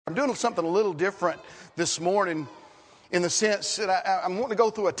I'm doing something a little different this morning in the sense that I'm wanting to go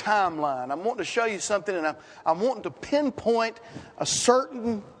through a timeline. I'm wanting to show you something, and I'm wanting to pinpoint a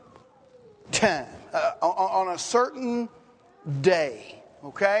certain time, on a certain day,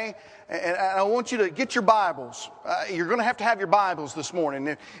 okay? And I want you to get your Bibles. You're going to have your Bibles this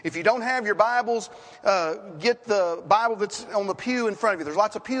morning. If you don't have your Bibles, get the Bible that's on the pew in front of you. There's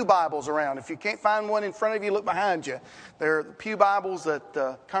lots of pew Bibles around. If you can't find one in front of you, look behind you. They're the pew Bibles that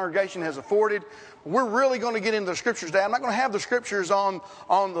the congregation has afforded. We're really going to get into the Scriptures today. I'm not going to have the Scriptures on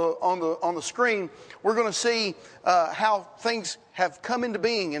the screen. We're going to see how things have come into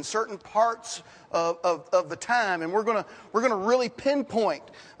being in certain parts of the time, and we're going to really pinpoint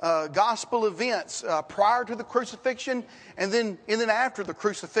gospel events prior to the crucifixion and then after the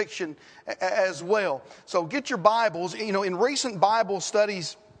crucifixion as well. So get your Bibles. You know, in recent Bible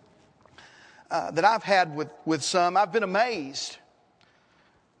studies that I've had with some, I've been amazed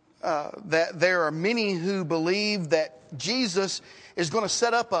that there are many who believe that Jesus is going to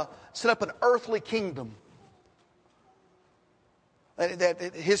set up an earthly kingdom.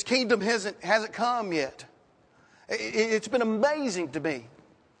 That his kingdom hasn't come yet. It's been amazing to me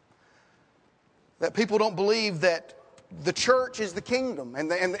that people don't believe that the church is the kingdom and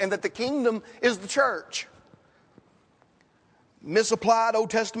that the kingdom is the church. Misapplied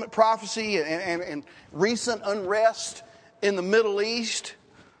Old Testament prophecy and recent unrest in the Middle East,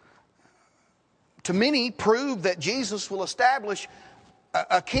 to many, prove that Jesus will establish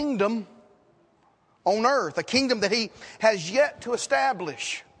a kingdom on earth, a kingdom that he has yet to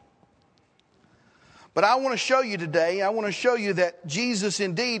establish. But I want to show you today, that Jesus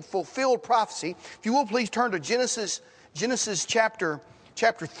indeed fulfilled prophecy. If you will, please turn to Genesis chapter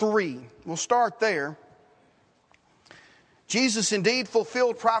 3. We'll start there. Jesus indeed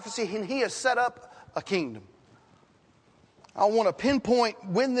fulfilled prophecy, and he has set up a kingdom. I want to pinpoint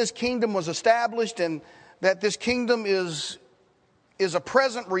when this kingdom was established, and that this kingdom is a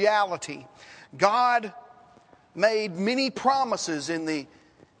present reality. God made many promises in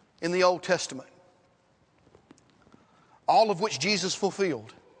the Old Testament, all of which Jesus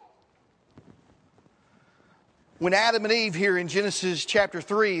fulfilled. When Adam and Eve here in Genesis chapter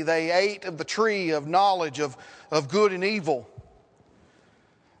 3, they ate of the tree of knowledge of good and evil.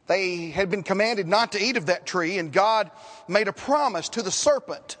 They had been commanded not to eat of that tree, and God made a promise to the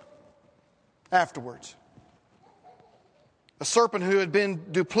serpent afterwards. A serpent who had been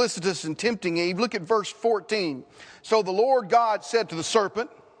duplicitous and tempting Eve. Look at verse 14. So the Lord God said to the serpent,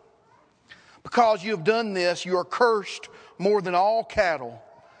 because you have done this, you are cursed more than all cattle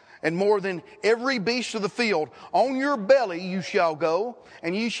and more than every beast of the field. On your belly you shall go,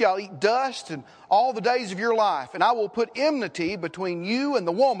 and you shall eat dust and all the days of your life. And I will put enmity between you and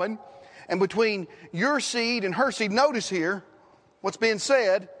the woman, and between your seed and her seed. Notice here what's being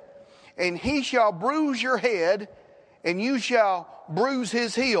said. And he shall bruise your head, and you shall bruise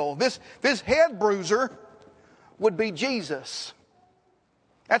his heel. This head bruiser would be Jesus.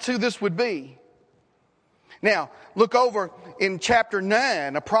 That's who this would be. Now, look over in chapter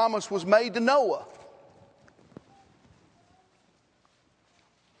 9. A promise was made to Noah.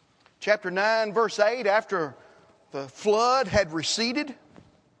 Chapter 9, verse 8, after the flood had receded,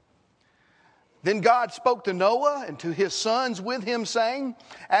 then God spoke to Noah and to his sons with him, saying,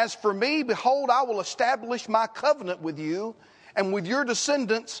 as for me, behold, I will establish my covenant with you and with your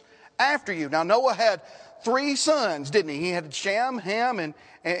descendants after you. Now, Noah had 3 sons, didn't he? He had Shem, Ham,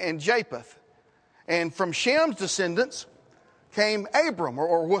 and Japheth. And from Shem's descendants came Abram,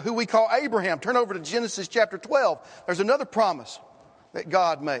 or who we call Abraham. Turn over to Genesis chapter 12. There's another promise that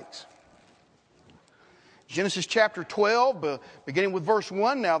God makes. Genesis chapter 12, beginning with verse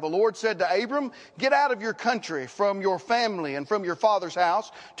 1. Now the Lord said to Abram, get out of your country, from your family, and from your father's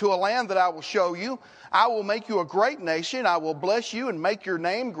house, to a land that I will show you. I will make you a great nation. I will bless you and make your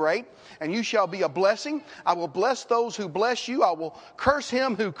name great, and you shall be a blessing. I will bless those who bless you. I will curse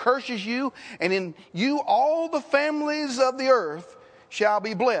him who curses you, and in you all the families of the earth shall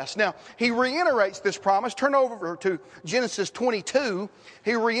be blessed. Now, he reiterates this promise. Turn over to Genesis 22.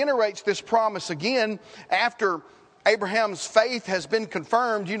 He reiterates this promise again after Abraham's faith has been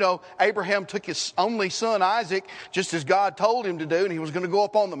confirmed. You know, Abraham took his only son Isaac, just as God told him to do, and he was going to go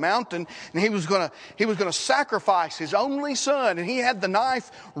up on the mountain, and he was going to sacrifice his only son, and he had the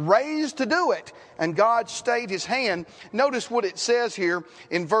knife raised to do it, and God stayed his hand. Notice what it says here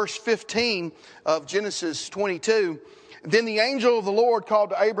in verse 15 of Genesis 22. Then the angel of the Lord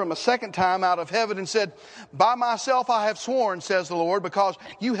called to Abram a second time out of heaven and said, by myself I have sworn, says the Lord, because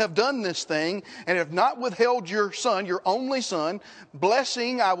you have done this thing and have not withheld your son, your only son.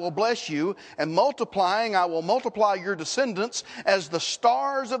 Blessing I will bless you, and multiplying I will multiply your descendants as the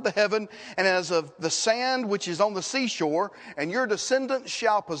stars of the heaven and as of the sand which is on the seashore. And your descendants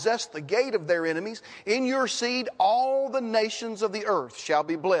shall possess the gate of their enemies. In your seed all the nations of the earth shall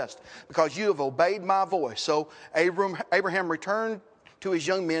be blessed, because you have obeyed my voice. So Abraham returned to his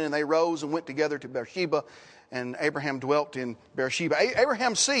young men, and they rose and went together to Beersheba, and Abraham dwelt in Beersheba.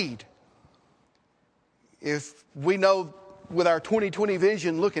 Abraham's seed, if we know with our 2020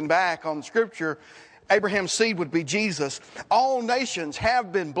 vision looking back on Scripture, Abraham's seed would be Jesus. All nations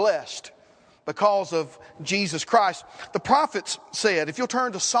have been blessed because of Jesus Christ. The prophets said, if you'll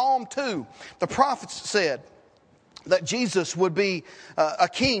turn to Psalm 2, the prophets said that Jesus would be a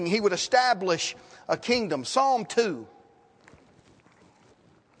king. He would establish a kingdom. Psalm 2.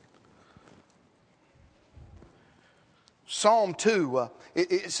 Psalm 2.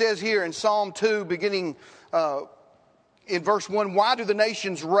 It says here in Psalm 2, beginning in verse 1, why do the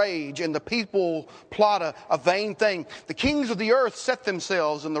nations rage and the people plot a vain thing? The kings of the earth set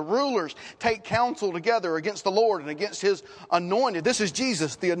themselves, and the rulers take counsel together against the Lord and against his anointed. This is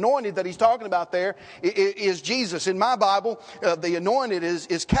Jesus. The anointed that he's talking about there is Jesus. In my Bible, the anointed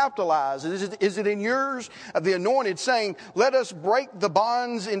is capitalized. Is it in yours? The anointed saying, let us break the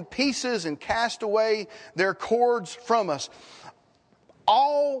bonds in pieces and cast away their cords from us.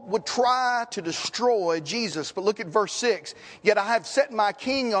 All would try to destroy Jesus. But look at verse 6. Yet I have set my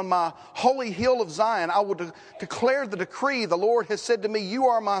king on my holy hill of Zion. I will declare the decree. The Lord has said to me, you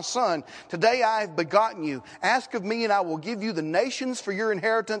are my son. Today I have begotten you. Ask of me, and I will give you the nations for your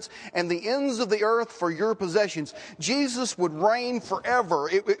inheritance and the ends of the earth for your possessions. Jesus would reign forever.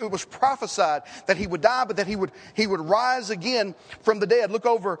 It was prophesied that he would die, but that he would rise again from the dead. Look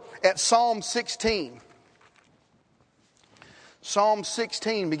over at Psalm 16. Psalm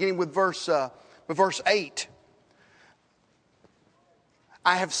 16, beginning with verse 8.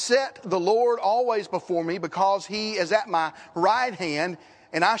 I have set the Lord always before me, because he is at my right hand,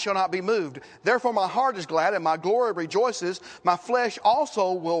 and I shall not be moved. Therefore my heart is glad, and my glory rejoices. My flesh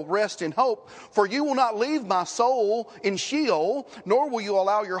also will rest in hope. For you will not leave my soul in Sheol, nor will you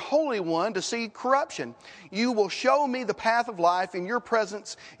allow your Holy One to see corruption. You will show me the path of life. In your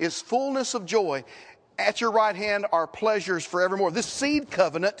presence is fullness of joy. At your right hand are pleasures forevermore. This seed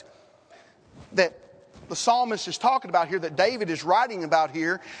covenant that the psalmist is talking about here, that David is writing about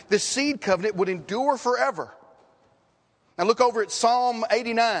here, this seed covenant would endure forever. Now look over at Psalm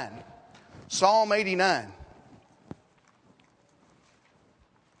 89. Psalm 89.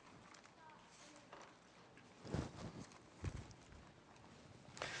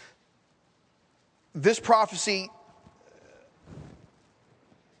 This prophecy,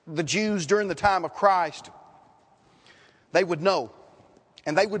 the Jews during the time of Christ, they would know,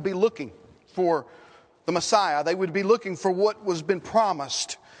 and they would be looking for the Messiah. They would be looking for what was been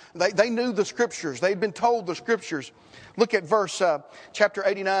promised. They knew the Scriptures. They'd been told the Scriptures. Look at chapter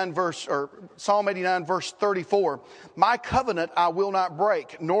 89, Psalm 89, verse 34. My covenant I will not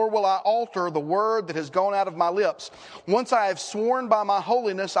break, nor will I alter the word that has gone out of my lips. Once I have sworn by my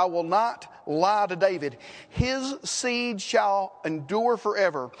holiness, I will not lie to David. His seed shall endure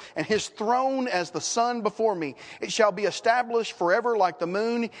forever, and his throne as the sun before me. It shall be established forever like the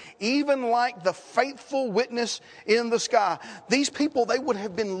moon, even like the faithful witness in the sky. These people, they would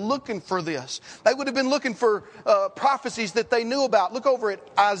have been looking for this. They would have been looking for prophecies that they knew about. Look over at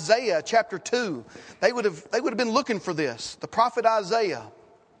Isaiah chapter 2. They would have been looking for this. The prophet Isaiah.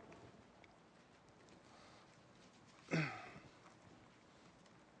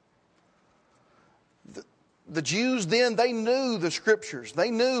 The Jews then, they knew the Scriptures.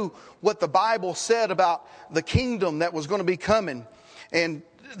 They knew what the Bible said about the kingdom that was going to be coming. And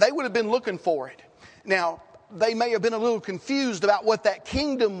they would have been looking for it. Now, they may have been a little confused about what that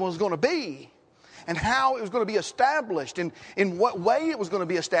kingdom was going to be, and how it was going to be established, and in what way it was going to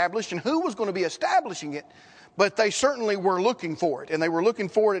be established, and who was going to be establishing it. But they certainly were looking for it, and they were looking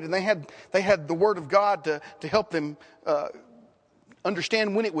for it, and they had the Word of God to help them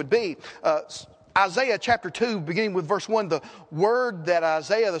understand when it would be. Isaiah chapter 2, beginning with verse 1, the word that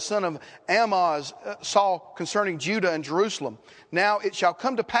Isaiah the son of Amoz saw concerning Judah and Jerusalem. Now it shall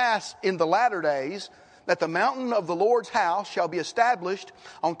come to pass in the latter days that the mountain of the Lord's house shall be established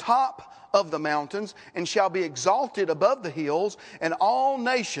on top of the mountains, and shall be exalted above the hills, and all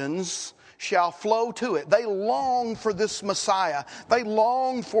nations shall flow to it. They long for this Messiah. They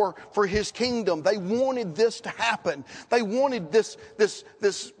long for his kingdom. They wanted this to happen. They wanted this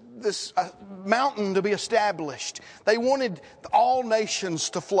this mountain to be established. They wanted all nations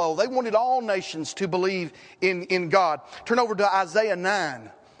to flow. They wanted all nations to believe in God. Turn over to Isaiah 9,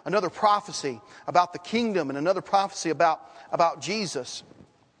 another prophecy about the kingdom and another prophecy about Jesus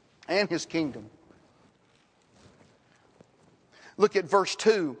and his kingdom. Look at verse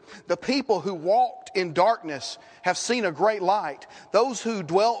 2. The people who walked in darkness have seen a great light. Those who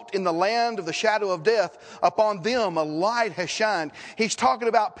dwelt in the land of the shadow of death, upon them a light has shined. He's talking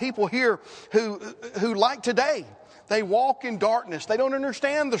about people here who like today, they walk in darkness. They don't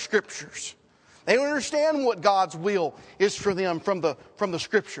understand the Scriptures. They don't understand what God's will is for them from the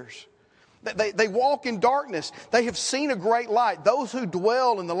Scriptures. They walk in darkness. They have seen a great light. Those who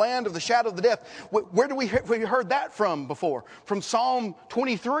dwell in the land of the shadow of the death. Where do we heard that from before? From Psalm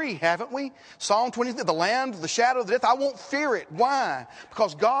 23, haven't we? Psalm 23, the land of the shadow of the death. I won't fear it. Why?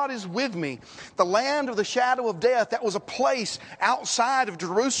 Because God is with me. The land of the shadow of death, that was a place outside of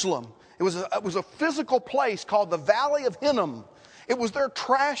Jerusalem. It was a physical place called the Valley of Hinnom. It was their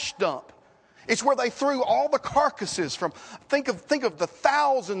trash dump. It's where they threw all the carcasses from. Think of the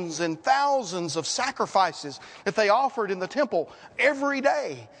thousands and thousands of sacrifices that they offered in the temple every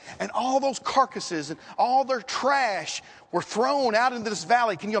day. And all those carcasses and all their trash were thrown out into this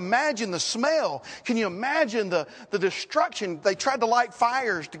valley. Can you imagine the smell? Can you imagine the destruction? They tried to light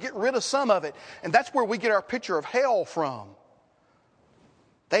fires to get rid of some of it. And that's where we get our picture of hell from.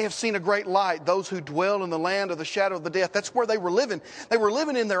 They have seen a great light, those who dwell in the land of the shadow of the death. That's where they were living. They were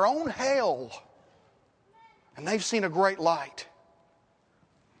living in their own hell. And they've seen a great light.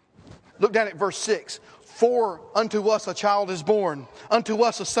 Look down at verse 6. For unto us a child is born, unto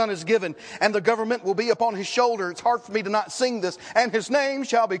us a son is given, and the government will be upon his shoulder. It's hard for me to not sing this. And his name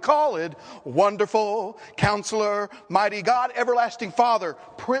shall be called Wonderful, Counselor, Mighty God, Everlasting Father,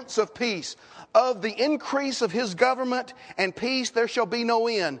 Prince of Peace. Of the increase of his government and peace there shall be no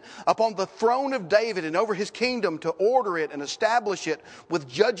end upon the throne of David and over his kingdom, to order it and establish it with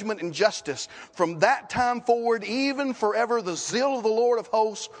judgment and justice. From that time forward, even forever, the zeal of the Lord of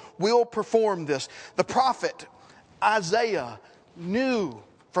hosts will perform this. The prophet Isaiah knew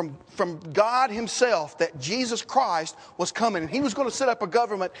from God himself that Jesus Christ was coming, and he was going to set up a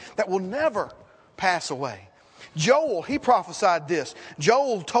government that will never pass away. Joel, he prophesied this.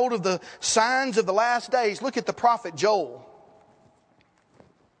 Joel told of the signs of the last days. Look at the prophet Joel.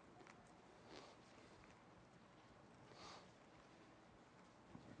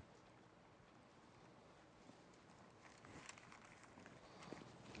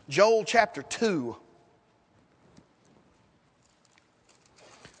 Joel chapter 2.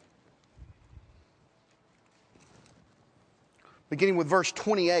 Beginning with verse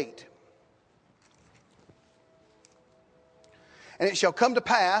 28. And it shall come to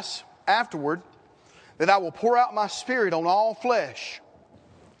pass afterward that I will pour out my spirit on all flesh.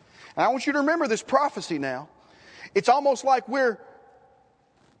 And I want you to remember this prophecy now. It's almost like we're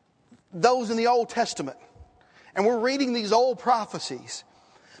those in the Old Testament. And we're reading these old prophecies.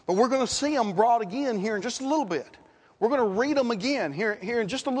 But we're going to see them brought again here in just a little bit. We're going to read them again here in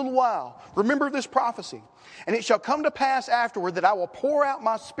just a little while. Remember this prophecy. And it shall come to pass afterward that I will pour out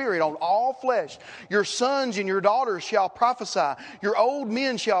my spirit on all flesh. Your sons and your daughters shall prophesy. Your old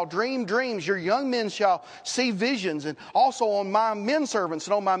men shall dream dreams. Your young men shall see visions. And also on my men servants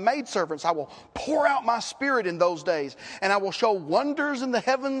and on my maid servants I will pour out my spirit in those days. And I will show wonders in the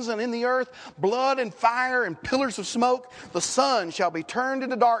heavens and in the earth, blood and fire and pillars of smoke. The sun shall be turned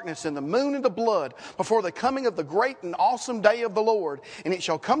into darkness and the moon into blood before the coming of the great and awesome day of the Lord. And it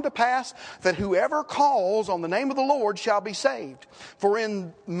shall come to pass that whoever calls on the name of the Lord shall be saved. For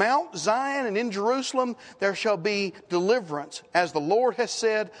in Mount Zion and in Jerusalem there shall be deliverance, as the Lord has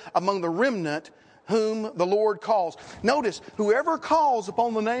said, among the remnant whom the Lord calls. Notice, whoever calls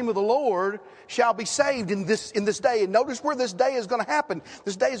upon the name of the Lord shall be saved in this day. And notice where this day is going to happen.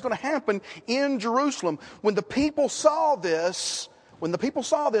 This day is going to happen in Jerusalem. When the people saw this,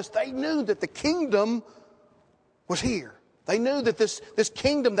 they knew that the kingdom was here. They knew that this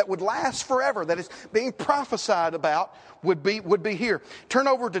kingdom that would last forever, that is being prophesied about, would be here. Turn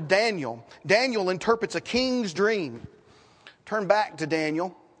over to Daniel. Daniel interprets a king's dream. Turn back to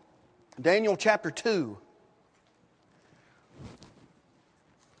Daniel. Daniel chapter 2.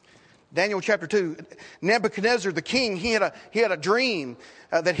 Daniel chapter 2, Nebuchadnezzar, the king, he had a dream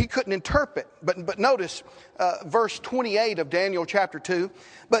that he couldn't interpret. But notice verse 28 of Daniel chapter 2.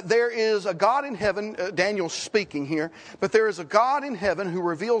 But there is a God in heaven, Daniel's speaking here, but there is a God in heaven who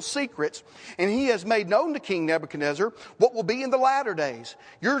reveals secrets, and he has made known to King Nebuchadnezzar what will be in the latter days.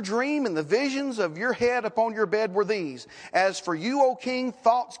 Your dream and the visions of your head upon your bed were these. As for you, O king,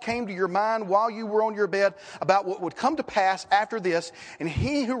 thoughts came to your mind while you were on your bed about what would come to pass after this, and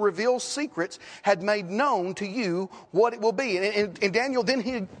he who reveals secrets had made known to you what it will be. And Daniel, then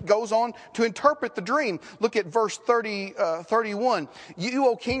he goes on to interpret the dream. Look at verse 31. You,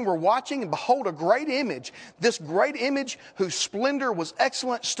 O king, were watching, and behold, a great image. This great image, whose splendor was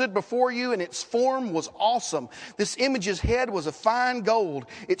excellent, stood before you, and its form was awesome. This image's head was of fine gold,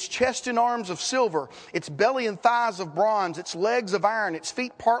 its chest and arms of silver, its belly and thighs of bronze, its legs of iron, its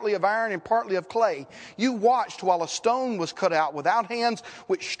feet partly of iron and partly of clay. You watched while a stone was cut out without hands,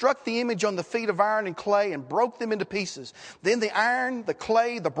 which struck the image on the feet of iron and clay and broke them into pieces. Then the iron, the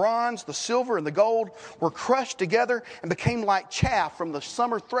clay, the bronze, the silver, and the gold were crushed together and became like chaff from the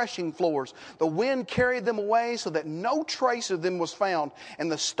summer threshing floors. The wind carried them away so that no trace of them was found.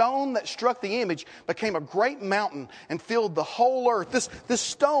 And the stone that struck the image became a great mountain and filled the whole earth. This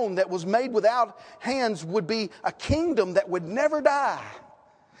stone that was made without hands would be a kingdom that would never die.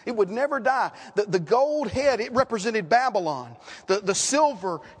 It would never die. The gold head, it represented Babylon. The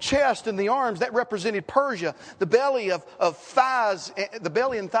silver chest and the arms, that represented Persia. The belly of thighs, the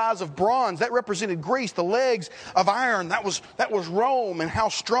belly and thighs of bronze, that represented Greece. The legs of iron, that was Rome, and how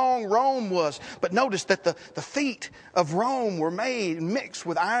strong Rome was. But notice that the feet of Rome were made mixed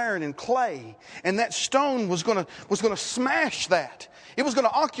with iron and clay, and that stone was going to smash that. It was going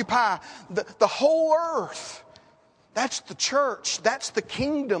to occupy the whole earth. That's the church. That's the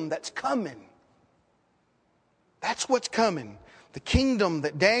kingdom that's coming. That's what's coming. The kingdom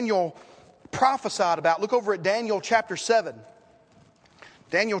that Daniel prophesied about. Look over at Daniel chapter 7.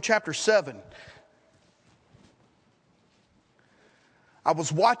 Daniel chapter 7. I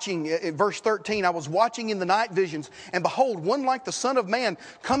was watching, in verse 13, I was watching in the night visions, and behold, one like the Son of Man,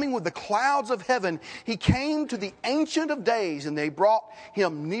 coming with the clouds of heaven. He came to the Ancient of Days, and they brought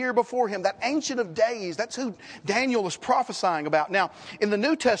him near before him. That Ancient of Days, that's who Daniel is prophesying about. Now, in the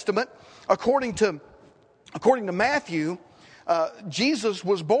New Testament, according to Matthew, Jesus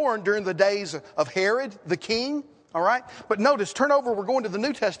was born during the days of Herod the king. All right? But notice, turn over, we're going to the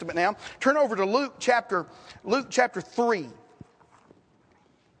New Testament now. Turn over to Luke chapter 3.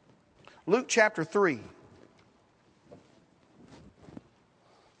 Luke chapter 3.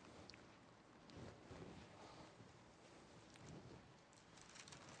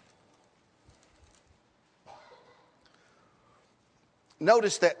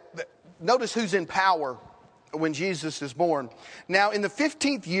 Notice who's in power when Jesus is born. Now, in the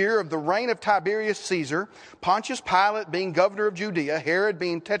 15th year of the reign of Tiberius Caesar, Pontius Pilate being governor of Judea, Herod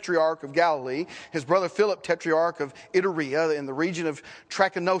being tetrarch of Galilee, his brother Philip tetrarch of Iturea in the region of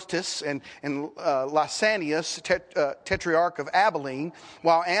Trachonitis, and Lysanias tetrarch of Abilene,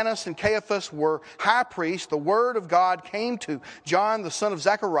 while Annas and Caiaphas were high priests, the word of God came to John the son of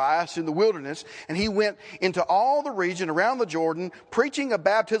Zacharias in the wilderness, and he went into all the region around the Jordan, preaching a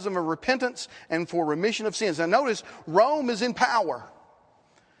baptism of repentance and for remission of sins. Now notice, Rome is in power.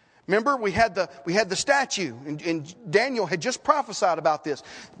 Remember, we had the statue, and Daniel had just prophesied about this.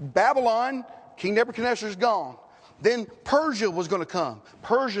 Babylon, King Nebuchadnezzar is gone. Then Persia was going to come.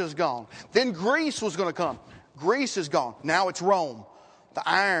 Persia is gone. Then Greece was going to come. Greece is gone. Now it's Rome. The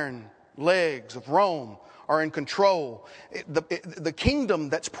iron legs of Rome are in control. The kingdom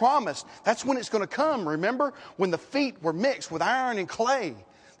that's promised, that's when it's going to come. Remember, when the feet were mixed with iron and clay.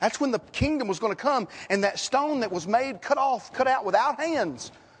 That's when the kingdom was going to come, and that stone that was made, cut out without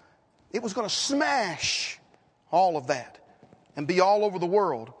hands, it was going to smash all of that and be all over the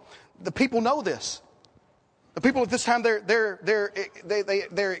world. The people know this. The people at this time,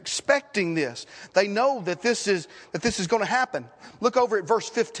 they're expecting this. They know that this is going to happen. Look over at verse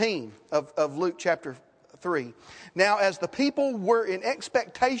 15 of Luke chapter 3. Now, as the people were in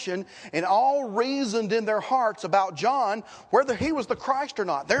expectation and all reasoned in their hearts about John, whether he was the Christ or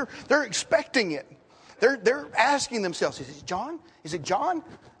not, they're expecting it. They're asking themselves, is it John? Is it John?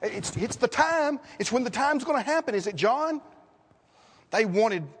 It's the time. It's when the time's going to happen. Is it John? They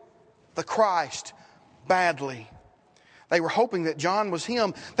wanted the Christ badly. They were hoping that John was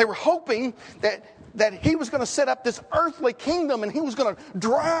him. They were hoping that he was going to set up this earthly kingdom and he was going to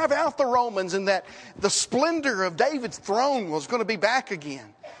drive out the Romans, and that the splendor of David's throne was going to be back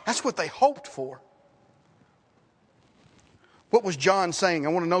again. That's what they hoped for. What was John saying? I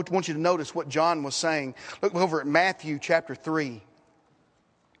want you to notice what John was saying. Look over at Matthew chapter 3.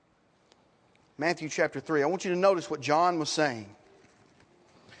 Matthew chapter 3. I want you to notice what John was saying.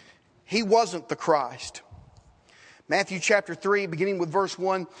 He wasn't the Christ. Matthew chapter 3, beginning with verse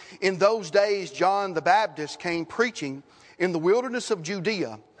 1. In those days, John the Baptist came preaching in the wilderness of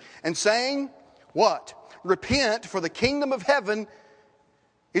Judea and saying, what? Repent, for the kingdom of heaven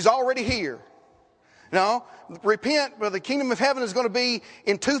is already here. No, repent, for the kingdom of heaven is going to be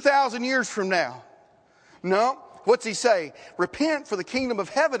in 2,000 years from now. No, what's he say? Repent, for the kingdom of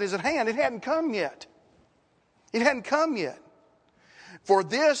heaven is at hand. It hadn't come yet. It hadn't come yet. For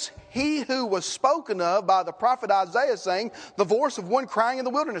this he who was spoken of by the prophet Isaiah, saying, the voice of one crying in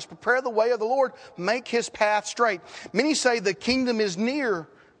the wilderness, prepare the way of the Lord, make his path straight. Many say the kingdom is near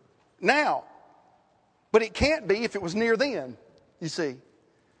now, but it can't be if it was near then, you see.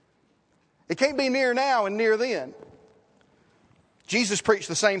 It can't be near now and near then. Jesus preached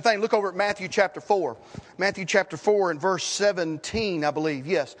the same thing. Look over at Matthew chapter 4. Matthew chapter 4 and verse 17, I believe.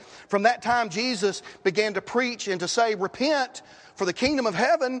 Yes. From that time, Jesus began to preach and to say, repent, for the kingdom of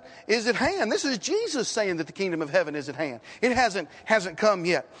heaven is at hand. This is Jesus saying that the kingdom of heaven is at hand. It hasn't come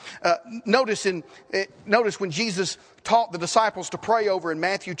yet. Notice when Jesus taught the disciples to pray over in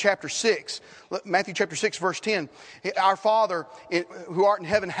Matthew chapter 6. Matthew chapter 6 verse 10. Our Father who art in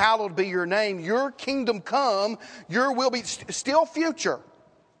heaven, hallowed be your name. Your kingdom come. Your will be still future.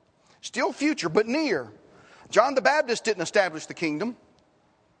 Still future, but near. John the Baptist didn't establish the kingdom.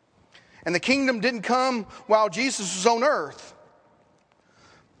 And the kingdom didn't come while Jesus was on earth.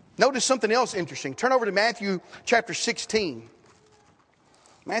 Notice something else interesting. Turn over to Matthew chapter 16.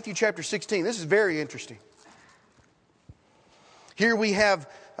 Matthew chapter 16. This is very interesting. Here we have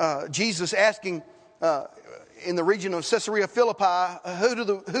Jesus asking in the region of Caesarea Philippi,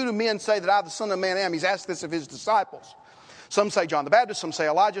 who do men say that I, the Son of Man, am? He's asked this of his disciples. Some say John the Baptist, some say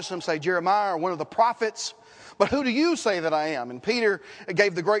Elijah, some say Jeremiah or one of the prophets. But who do you say that I am? And Peter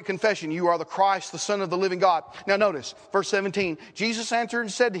gave the great confession, you are the Christ, the Son of the living God. Now notice, verse 17, Jesus answered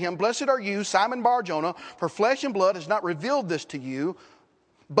and said to him, blessed are you, Simon Bar-Jonah, for flesh and blood has not revealed this to you,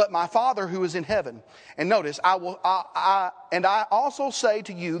 but my Father who is in heaven. And notice, I also say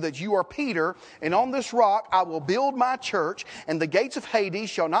to you that you are Peter, and on this rock I will build my church, and the gates of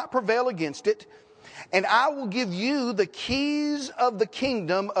Hades shall not prevail against it. And I will give you the keys of the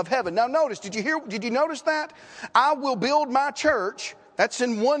kingdom of heaven. Now notice, did you notice that? I will build my church. That's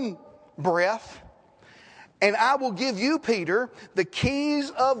in one breath. And I will give you, Peter, the keys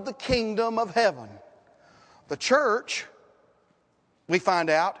of the kingdom of heaven. The church, we find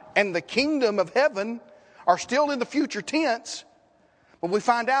out, and the kingdom of heaven are still in the future tense. But we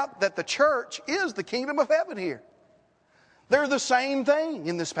find out that the church is the kingdom of heaven here. They're the same thing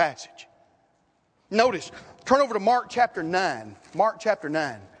in this passage. Notice, turn over to Mark chapter 9. Mark chapter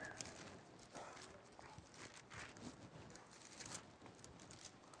 9.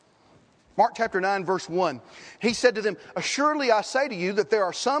 Mark chapter 9 verse 1. He said to them, assuredly I say to you that there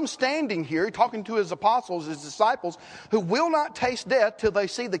are some standing here, talking to his apostles, his disciples, who will not taste death till they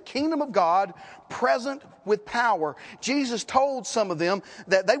see the kingdom of God present with power. Jesus told some of them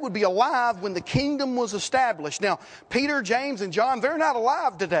that they would be alive when the kingdom was established. Now, Peter, James, and John, they're not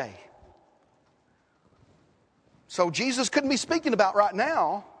alive today. So Jesus couldn't be speaking about right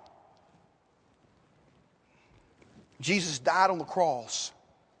now. Jesus died on the cross.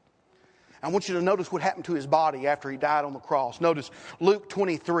 I want you to notice what happened to his body after he died on the cross. Notice Luke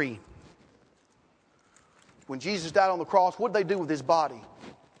 23. When Jesus died on the cross, what did they do with his body?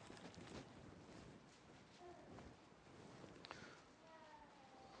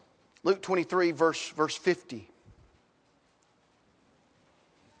 Luke 23, verse 50.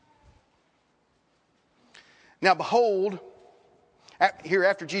 Now behold, here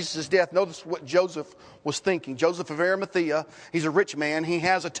after Jesus' death, notice what Joseph was thinking. Joseph of Arimathea, he's a rich man. He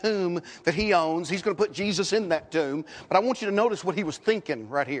has a tomb that he owns. He's going to put Jesus in that tomb. But I want you to notice what he was thinking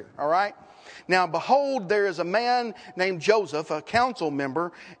right here, all right? Now behold, there is a man named Joseph, a council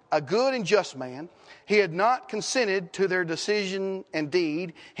member, a good and just man. He had not consented to their decision and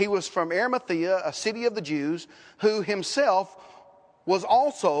deed. He was from Arimathea, a city of the Jews, who himself was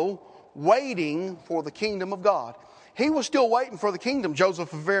also waiting for the kingdom of God. He was still waiting for the kingdom.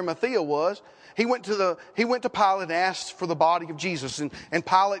 Joseph of Arimathea was. He went to Pilate and asked for the body of Jesus, and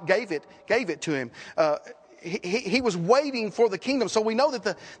Pilate gave it to him. He was waiting for the kingdom. So we know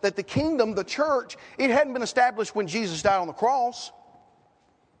that the kingdom, the church, it hadn't been established when Jesus died on the cross.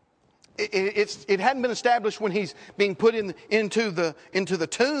 It hadn't been established when he's being put into the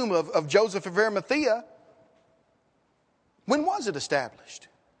tomb of Joseph of Arimathea. When was it established?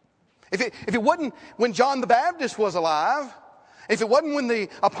 If it wasn't when John the Baptist was alive, if it wasn't when the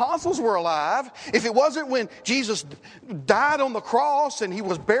apostles were alive, if it wasn't when Jesus died on the cross and he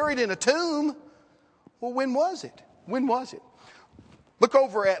was buried in a tomb, Well, when was it? When was it? Look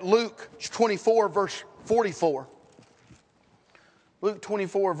over at Luke 24, verse 44. Luke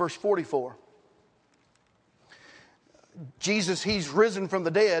 24, verse 44. Jesus, he's risen from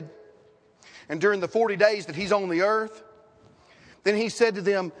the dead. And during the 40 days that he's on the earth, then he said to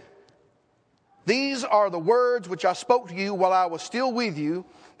them, "These are the words which I spoke to you while I was still with you,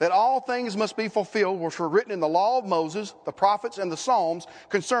 that all things must be fulfilled which were written in the law of Moses, the prophets, and the Psalms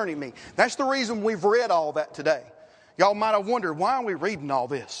concerning me." That's the reason we've read all that today. Y'all might have wondered, why are we reading all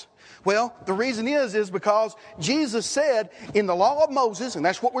this? Well, the reason is because Jesus said in the law of Moses, and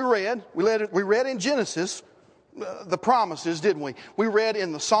that's what we read. We read in Genesis the promises, didn't we? We read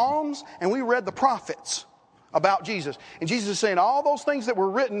in the Psalms and we read the prophets about Jesus. And Jesus is saying all those things that were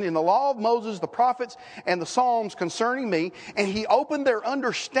written in the law of Moses, the prophets, and the Psalms concerning me, and he opened their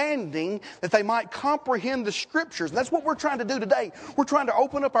understanding that they might comprehend the Scriptures. And that's what we're trying to do today. We're trying to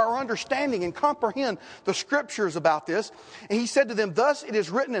open up our understanding and comprehend the Scriptures about this. And he said to them, "Thus it is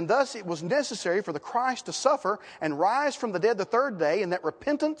written, and thus it was necessary for the Christ to suffer and rise from the dead the third day, and that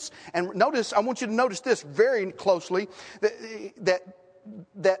repentance," and notice, I want you to notice this very closely,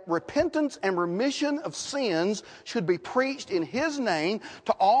 that repentance and remission of sins should be preached in his name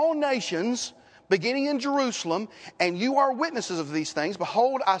to all nations, beginning in Jerusalem, and you are witnesses of these things.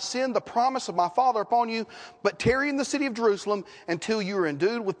 Behold, I send the promise of my Father upon you, but tarry in the city of Jerusalem until you are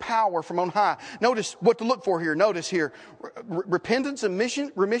endued with power from on high. Notice what to look for here. Notice here, repentance and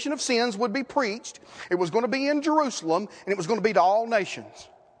remission of sins would be preached. It was going to be in Jerusalem, and it was going to be to all nations.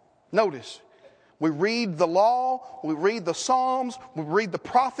 Notice. We read the law, we read the Psalms, we read the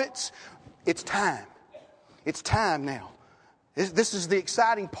prophets. It's time. It's time now. This is the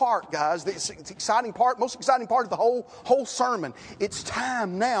exciting part, guys. It's exciting part, most exciting part of the whole sermon. It's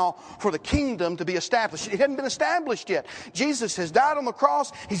time now for the kingdom to be established. It hadn't been established yet. Jesus has died on the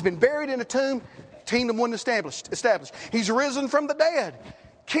cross. He's been buried in a tomb. Kingdom wasn't established. He's risen from the dead.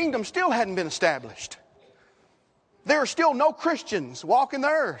 Kingdom still hadn't been established. There are still no Christians walking the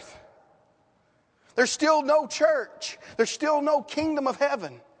earth. There's still no church. There's still no kingdom of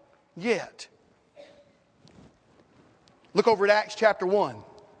heaven yet. Look over at Acts chapter 1.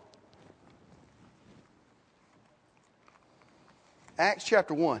 Acts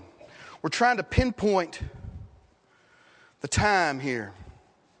chapter 1. We're trying to pinpoint the time here.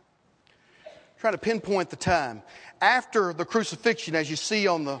 Trying to pinpoint the time. After the crucifixion, as you see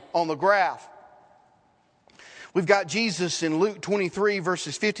on the graph, we've got Jesus in Luke 23,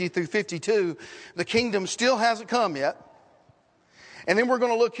 verses 50 through 52. The kingdom still hasn't come yet. And then we're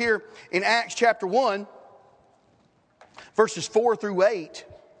going to look here in Acts chapter 1, verses 4 through 8.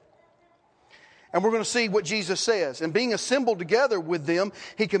 And we're going to see what Jesus says. "And being assembled together with them,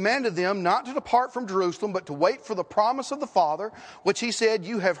 he commanded them not to depart from Jerusalem, but to wait for the promise of the Father, which he said,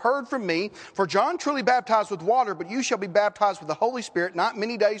 'You have heard from me. For John truly baptized with water, but you shall be baptized with the Holy Spirit not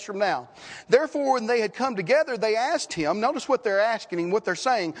many days from now.' Therefore, when they had come together, they asked him," notice what they're asking him, what they're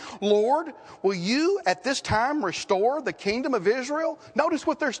saying, "Lord, will you at this time restore the kingdom of Israel?" Notice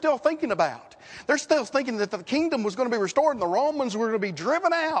what they're still thinking about. They're still thinking that the kingdom was going to be restored and the Romans were going to be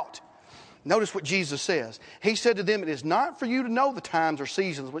driven out. Notice what Jesus says. He said to them, "It is not for you to know the times or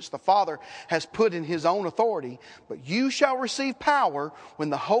seasons which the Father has put in his own authority, but you shall receive power when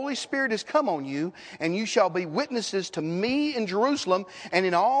the Holy Spirit has come on you, and you shall be witnesses to me in Jerusalem and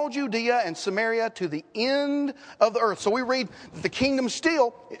in all Judea and Samaria to the end of the earth." So we read that the kingdom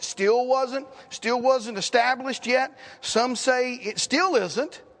still wasn't established yet. Some say it still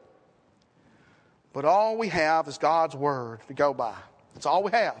isn't. But all we have is God's word to go by. That's all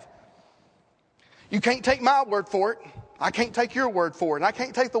we have. You can't take my word for it. I can't take your word for it. And I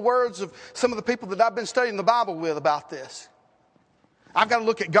can't take the words of some of the people that I've been studying the Bible with about this. I've got to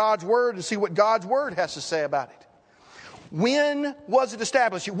look at God's word and see what God's word has to say about it. When was it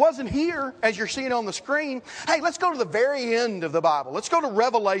established? It wasn't here, as you're seeing on the screen. Hey, let's go to the very end of the Bible. Let's go to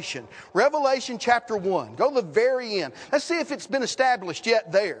Revelation. Revelation chapter 1. Go to the very end. Let's see if it's been established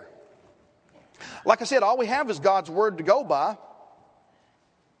yet there. Like I said, all we have is God's word to go by.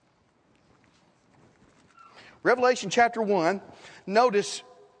 Revelation chapter 1, notice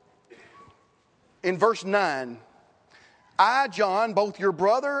in verse 9, "I, John, both your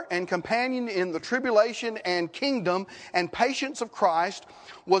brother and companion in the tribulation and kingdom and patience of Christ,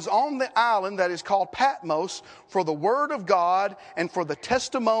 was on the island that is called Patmos for the word of God and for the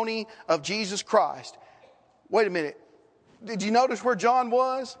testimony of Jesus Christ." Wait a minute. Did you notice where John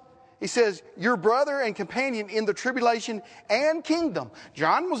was? He says, "Your brother and companion in the tribulation and kingdom."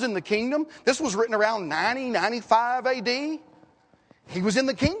 John was in the kingdom. This was written around 95 AD. He was in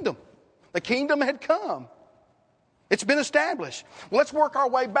the kingdom. The kingdom had come. It's been established. Well, let's work our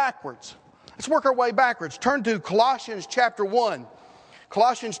way backwards. Let's work our way backwards. Turn to Colossians chapter 1.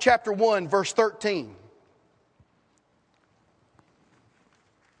 Colossians chapter 1, verse 13.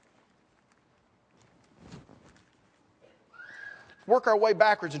 Work our way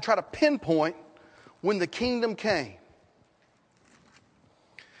backwards and try to pinpoint when the kingdom came.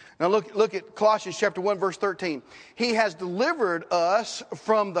 Now look at Colossians chapter 1, verse 13. He has delivered us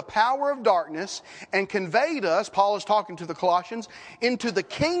from the power of darkness and conveyed us, Paul is talking to the Colossians, into the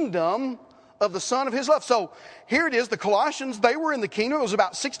kingdom of the Son of His love. So here it is, the Colossians, they were in the kingdom. It was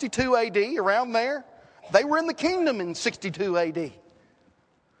about 62 AD, around there. They were in the kingdom in 62 AD.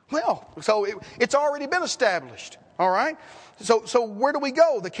 Well, so it's already been established. All right? So where do we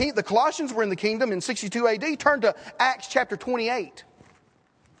go? The Colossians were in the kingdom in 62 AD. Turn to Acts chapter 28.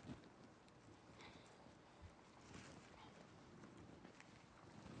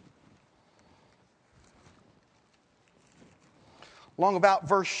 Along about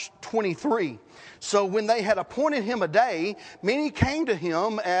verse 23. So when they had appointed him a day, many came to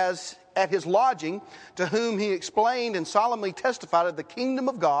him as at his lodging, to whom he explained and solemnly testified of the kingdom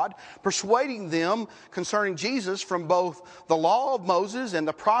of God, persuading them concerning Jesus from both the law of Moses and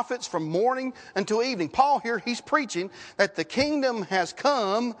the prophets from morning until evening. Paul here, he's preaching that the kingdom has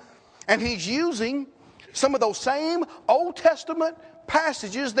come, and he's using some of those same Old Testament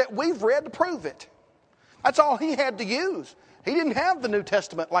passages that we've read to prove it. That's all he had to use. He didn't have the New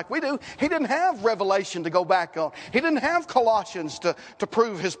Testament like we do. He didn't have Revelation to go back on. He didn't have Colossians to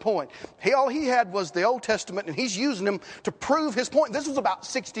prove his point. All he had was the Old Testament, and he's using them to prove his point. This was about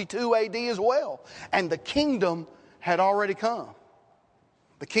 62 AD as well. And the kingdom had already come.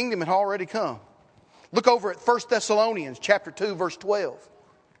 The kingdom had already come. Look over at 1 Thessalonians chapter 2, verse 12.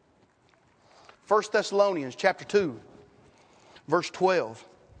 1 Thessalonians chapter 2, verse 12.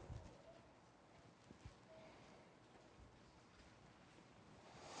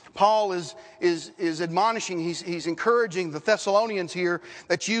 Paul is admonishing, he's encouraging the Thessalonians here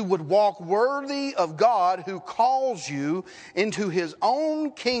that you would walk worthy of God who calls you into His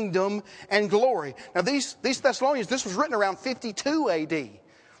own kingdom and glory. Now these Thessalonians, this was written around 52 AD,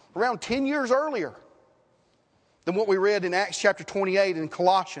 around 10 years earlier than what we read in Acts chapter 28 and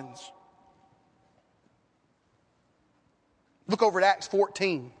Colossians. Look over at Acts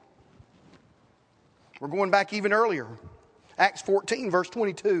 14. We're going back even earlier. Acts 14, verse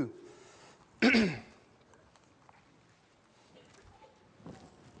 22.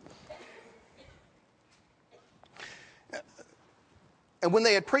 And when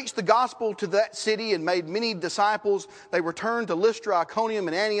they had preached the gospel to that city and made many disciples, they returned to Lystra, Iconium,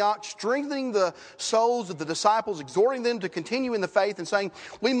 and Antioch, strengthening the souls of the disciples, exhorting them to continue in the faith, and saying,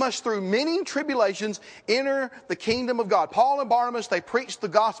 we must through many tribulations enter the kingdom of God. Paul and Barnabas, they preached the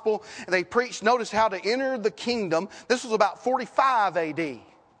gospel, and they preached, notice how to enter the kingdom. This was about 45 AD.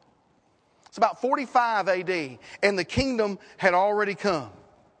 It's about 45 AD, and the kingdom had already come.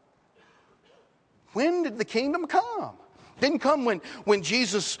 When did the kingdom come? Didn't come when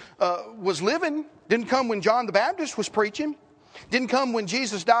Jesus was living. Didn't come when John the Baptist was preaching. Didn't come when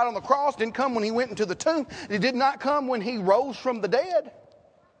Jesus died on the cross. Didn't come when He went into the tomb. It did not come when He rose from the dead.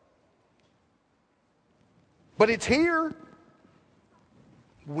 But it's here.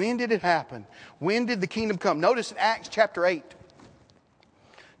 When did it happen? When did the kingdom come? Notice in Acts chapter 8.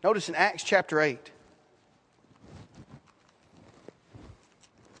 Notice in Acts chapter 8.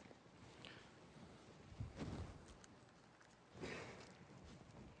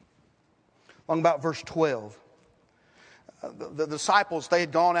 On about verse 12. The disciples, they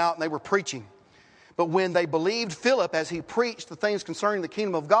had gone out and they were preaching. But when they believed Philip as he preached the things concerning the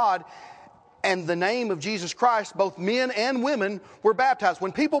kingdom of God and the name of Jesus Christ, both men and women were baptized.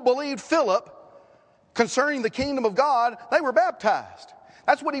 When people believed Philip concerning the kingdom of God, they were baptized.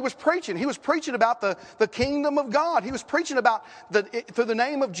 That's what he was preaching. He was preaching about the kingdom of God. He was preaching about through the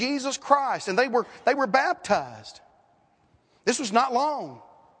name of Jesus Christ, and they were baptized. This was not long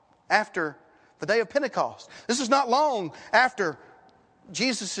after the day of Pentecost. This is not long after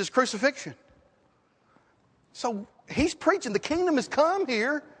Jesus' crucifixion. So he's preaching. The kingdom has come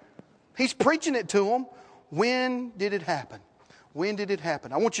here. He's preaching it to them. When did it happen? When did it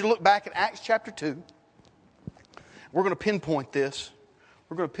happen? I want you to look back at Acts chapter 2. We're going to pinpoint this.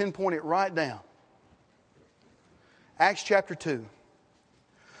 We're going to pinpoint it right down. Acts chapter 2.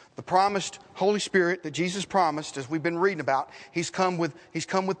 The promised Holy Spirit that Jesus promised, as we've been reading about, He's come with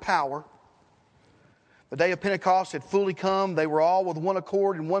power. The day of Pentecost had fully come. They were all with one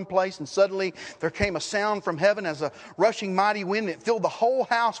accord in one place, and suddenly there came a sound from heaven as a rushing mighty wind. It filled the whole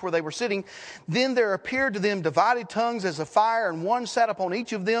house where they were sitting. Then there appeared to them divided tongues as of fire, and one sat upon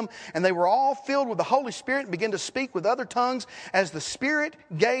each of them. And they were all filled with the Holy Spirit and began to speak with other tongues as the Spirit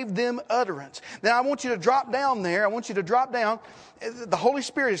gave them utterance. Now I want you to drop down there. I want you to drop down. The Holy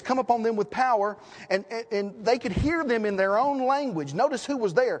Spirit has come upon them with power, and they could hear them in their own language. Notice who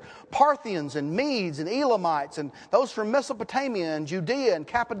was there. Parthians and Medes and Elamites and those from Mesopotamia and Judea and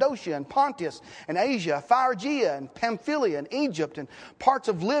Cappadocia and Pontus and Asia, Phrygia and Pamphylia and Egypt and parts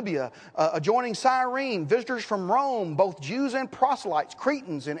of Libya adjoining Cyrene, visitors from Rome, both Jews and proselytes,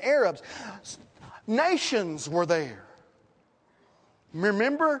 Cretans and Arabs. Nations were there.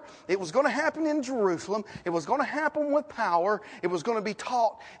 Remember, it was going to happen in Jerusalem. It was going to happen with power. It was going to be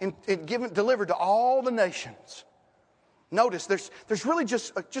taught and delivered to all the nations. Notice, there's really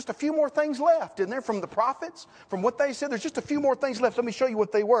just a few more things left, isn't there, from the prophets, from what they said. There's just a few more things left. Let me show you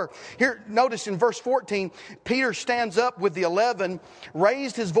what they were. Here, notice in verse 14, Peter stands up with the 11,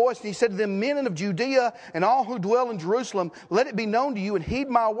 raised his voice, and he said to them, "Men of Judea and all who dwell in Jerusalem, let it be known to you and heed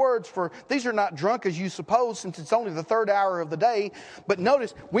my words, for these are not drunk as you suppose, since it's only the third hour of the day." But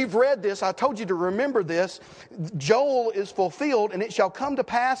notice, we've read this. I told you to remember this. Joel is fulfilled, and it shall come to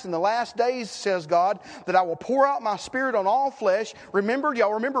pass in the last days, says God, that I will pour out my Spirit on all flesh. Remember,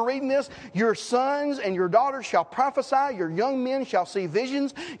 y'all remember reading this? Your sons and your daughters shall prophesy. Your young men shall see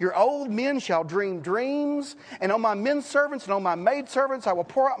visions. Your old men shall dream dreams. And on my men servants and on my maid servants I will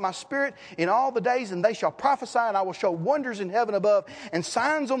pour out my Spirit in all the days, and they shall prophesy, and I will show wonders in heaven above and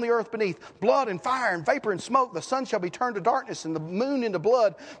signs on the earth beneath, blood and fire and vapor and smoke. The sun shall be turned to darkness and the moon into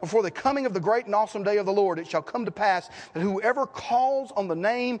blood before the coming of the great and awesome day of the Lord. It shall come to pass that whoever calls on the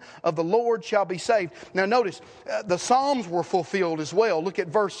name of the Lord shall be saved. Now notice, the Psalms were fulfilled as well. Look at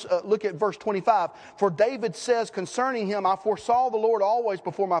verse 25. For David says concerning him, "I foresaw the Lord always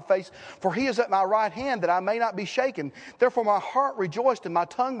before my face, for he is at my right hand, that I may not be shaken. Therefore my heart rejoiced and my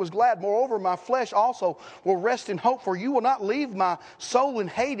tongue was glad. Moreover, my flesh also will rest in hope, for you will not leave my soul in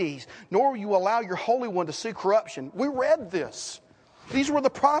Hades, nor will you allow your Holy One to see corruption." We read this. These were the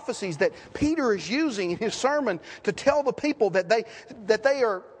prophecies that Peter is using in his sermon to tell the people that the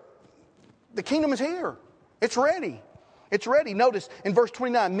kingdom is here. It's ready. It's ready. Notice in verse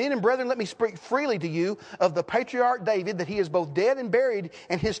 29, "Men and brethren, let me speak freely to you of the patriarch David, that he is both dead and buried,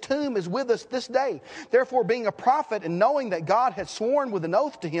 and his tomb is with us this day. Therefore, being a prophet, and knowing that God had sworn with an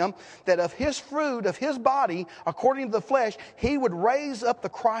oath to him, that of his fruit, of his body, according to the flesh, he would raise up the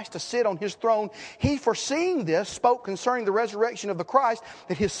Christ to sit on his throne. He, foreseeing this, spoke concerning the resurrection of the Christ,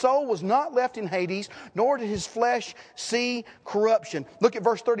 that his soul was not left in Hades, nor did his flesh see corruption." Look at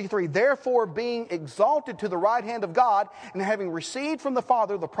verse 33. "Therefore, being exalted to the right hand of God, and having received from the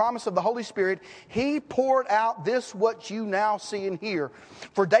Father the promise of the Holy Spirit, he poured out this what you now see and hear.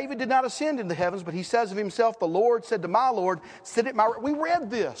 For David did not ascend into the heavens, but he says of himself, the Lord said to my Lord, sit at my right." We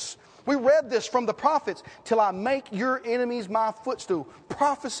read this. We read this from the prophets. "Till I make your enemies my footstool."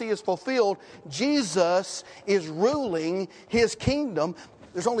 Prophecy is fulfilled. Jesus is ruling his kingdom.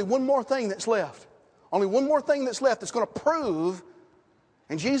 There's only one more thing that's left. Only one more thing that's left that's going to prove.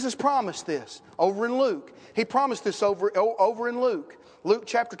 And Jesus promised this over in Luke. He promised this over in Luke. Luke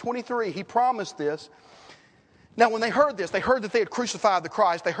chapter 23, he promised this. Now, when they heard this, they heard that they had crucified the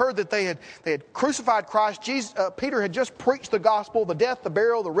Christ. They heard that they had crucified Christ. Peter had just preached the gospel, the death, the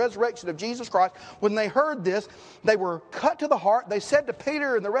burial, the resurrection of Jesus Christ. When they heard this, they were cut to the heart. They said to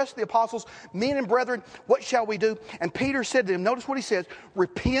Peter and the rest of the apostles, "Men and brethren, what shall we do?" And Peter said to them, notice what he says,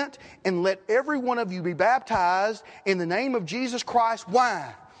 "Repent and let every one of you be baptized in the name of Jesus Christ."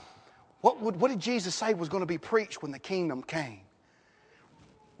 Why? What did Jesus say was going to be preached when the kingdom came?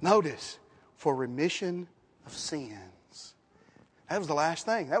 Notice, for remission of sins. That was the last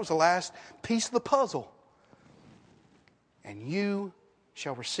thing. That was the last piece of the puzzle. "And you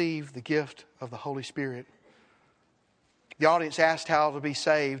shall receive the gift of the Holy Spirit." The audience asked how to be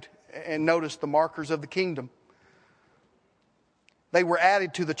saved, and notice the markers of the kingdom. They were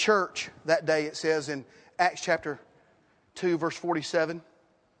added to the church that day, it says in Acts chapter 2, verse 47.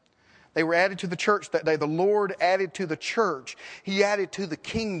 They were added to the church that day. The Lord added to the church. He added to the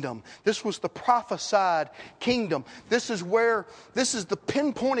kingdom. This was the prophesied kingdom. This is the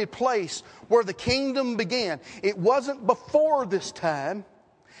pinpointed place where the kingdom began. It wasn't before this time,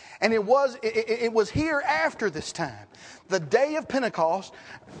 and it was here after this time. The day of Pentecost,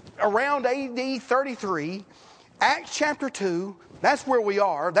 around AD 33, Acts chapter 2, that's where we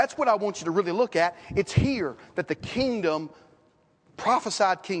are. That's what I want you to really look at. It's here that the kingdom,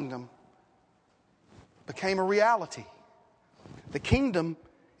 prophesied kingdom, became a reality. The kingdom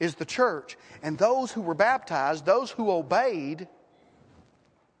is the church. And those who were baptized, those who obeyed,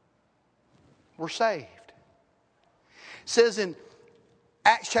 were saved. It says in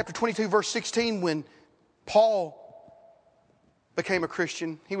Acts chapter 22, verse 16, when Paul became a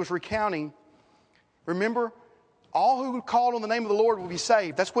Christian, he was recounting, remember, all who call on the name of the Lord will be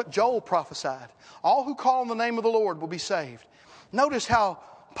saved. That's what Joel prophesied. All who call on the name of the Lord will be saved. Notice how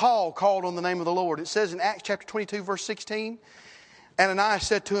Paul called on the name of the Lord. It says in Acts chapter 22, verse 16, Ananias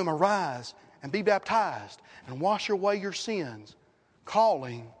said to him, "Arise and be baptized and wash away your sins,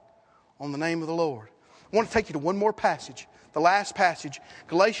 calling on the name of the Lord." I want to take you to one more passage, the last passage,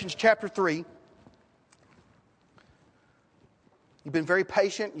 Galatians chapter 3. You've been very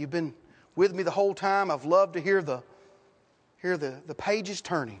patient. You've been with me the whole time. I've loved to hear the pages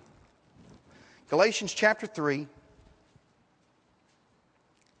turning. Galatians chapter 3.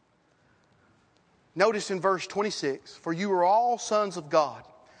 Notice in verse 26, "For you are all sons of God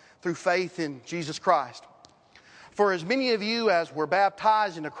through faith in Jesus Christ. For as many of you as were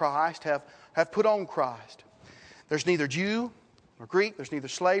baptized into Christ have put on Christ. There's neither Jew nor Greek, there's neither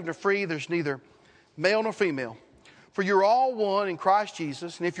slave nor free, there's neither male nor female. For you're all one in Christ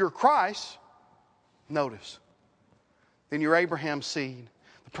Jesus. And if you're Christ," notice, "then you're Abraham's seed."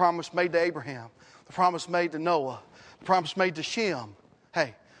 The promise made to Abraham, the promise made to Noah, the promise made to Shem.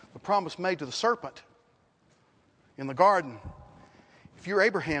 Hey, the promise made to the serpent in the garden. If you're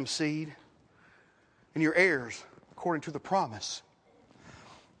Abraham's seed and you're heirs according to the promise,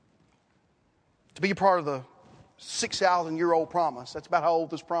 to be a part of the 6,000-year-old promise, that's about how old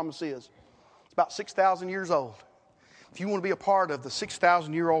this promise is. It's about 6,000 years old. If you want to be a part of the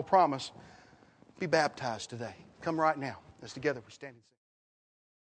 6,000-year-old promise, be baptized today. Come right now. As together we stand and sing.